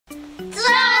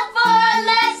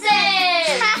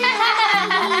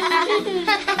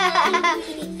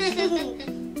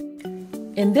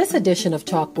In this edition of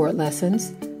Chalkboard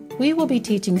Lessons, we will be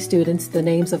teaching students the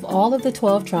names of all of the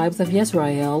 12 tribes of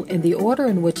Israel in the order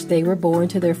in which they were born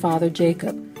to their father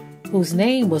Jacob, whose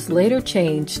name was later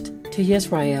changed to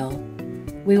Yisrael.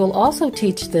 We will also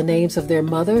teach the names of their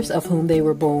mothers of whom they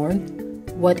were born,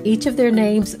 what each of their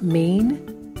names mean,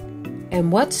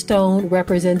 and what stone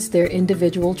represents their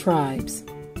individual tribes.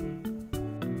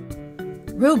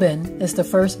 Reuben is the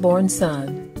firstborn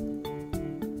son.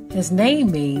 His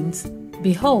name means,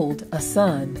 "Behold, a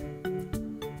son."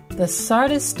 The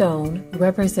sardis stone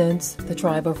represents the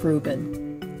tribe of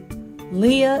Reuben.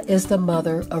 Leah is the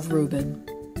mother of Reuben.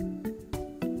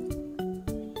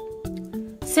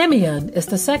 Simeon is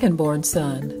the second-born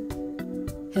son.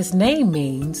 His name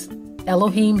means,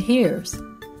 "Elohim hears."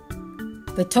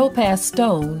 The topaz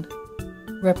stone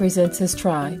represents his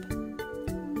tribe.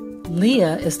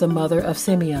 Leah is the mother of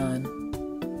Simeon.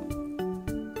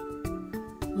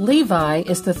 Levi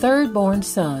is the third-born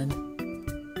son.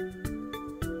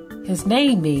 His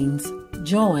name means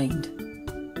joined.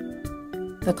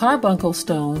 The carbuncle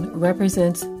stone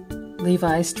represents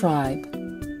Levi's tribe.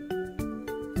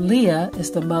 Leah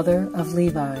is the mother of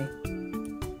Levi.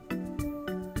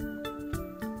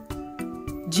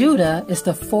 Judah is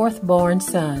the fourth-born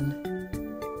son.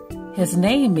 His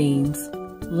name means,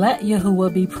 "Let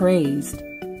Yahuwah be praised."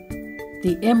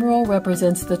 The emerald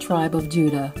represents the tribe of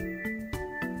Judah.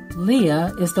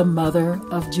 Leah is the mother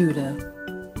of Judah.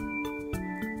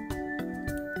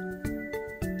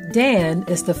 Dan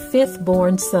is the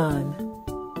fifth-born son.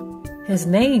 His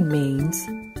name means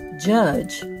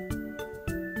judge.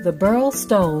 The beryl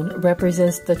stone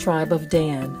represents the tribe of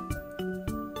Dan.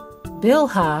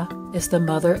 Bilhah is the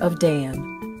mother of Dan.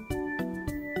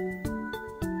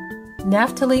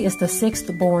 Naphtali is the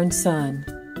sixth-born son.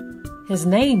 His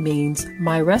name means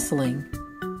my wrestling.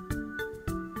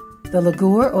 The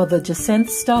Lagur, or the jacinth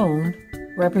stone,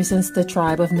 represents the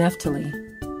tribe of Naphtali.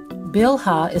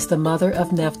 Bilhah is the mother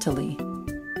of Naphtali.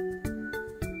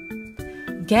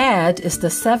 Gad is the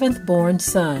seventh-born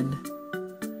son.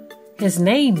 His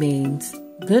name means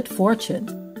good fortune.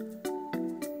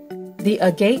 The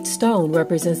agate stone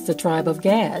represents the tribe of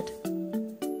Gad.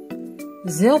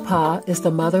 Zilpah is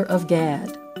the mother of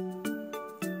Gad.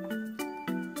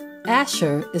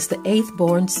 Asher is the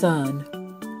eighth-born son.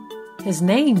 His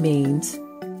name means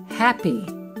happy.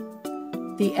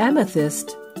 The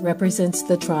amethyst represents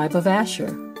the tribe of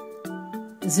Asher.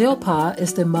 Zilpah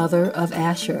is the mother of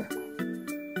Asher.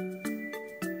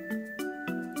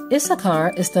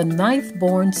 Issachar is the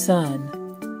ninth-born son.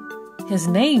 His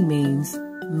name means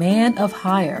man of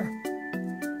hire.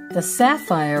 The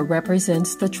sapphire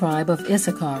represents the tribe of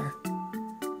Issachar.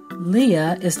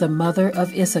 Leah is the mother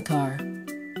of Issachar.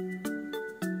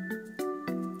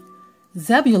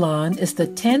 Zebulon is the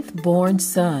 10th-born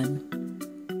son.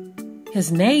 His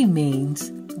name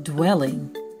means dwelling.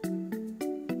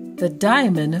 The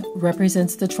diamond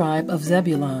represents the tribe of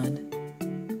Zebulon.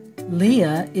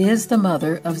 Leah is the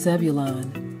mother of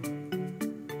Zebulon.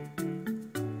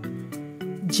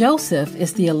 Joseph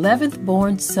is the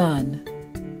 11th-born son.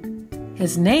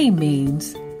 His name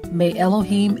means, may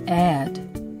Elohim add.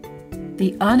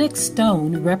 The onyx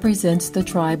stone represents the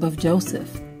tribe of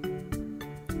Joseph.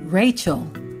 Rachel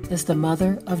is the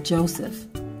mother of Joseph.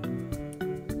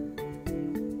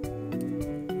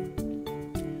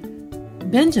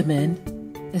 Benjamin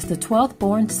is the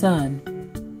 12th-born son.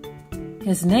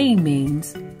 His name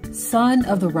means son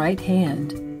of the right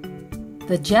hand.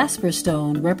 The jasper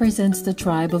stone represents the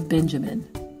tribe of Benjamin.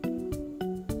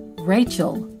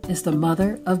 Rachel is the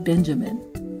mother of Benjamin.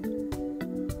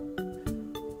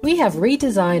 We have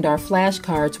redesigned our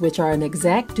flashcards, which are an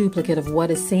exact duplicate of what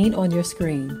is seen on your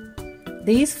screen.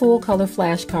 These full-color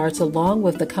flashcards, along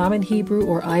with the common Hebrew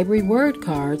or Ivory word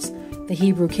cards, the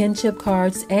Hebrew kinship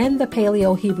cards, and the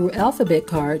Paleo-Hebrew alphabet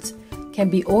cards,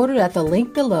 can be ordered at the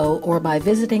link below or by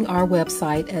visiting our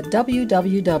website at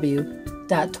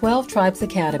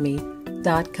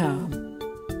www.12tribesacademy.com.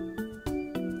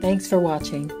 Thanks for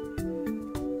watching.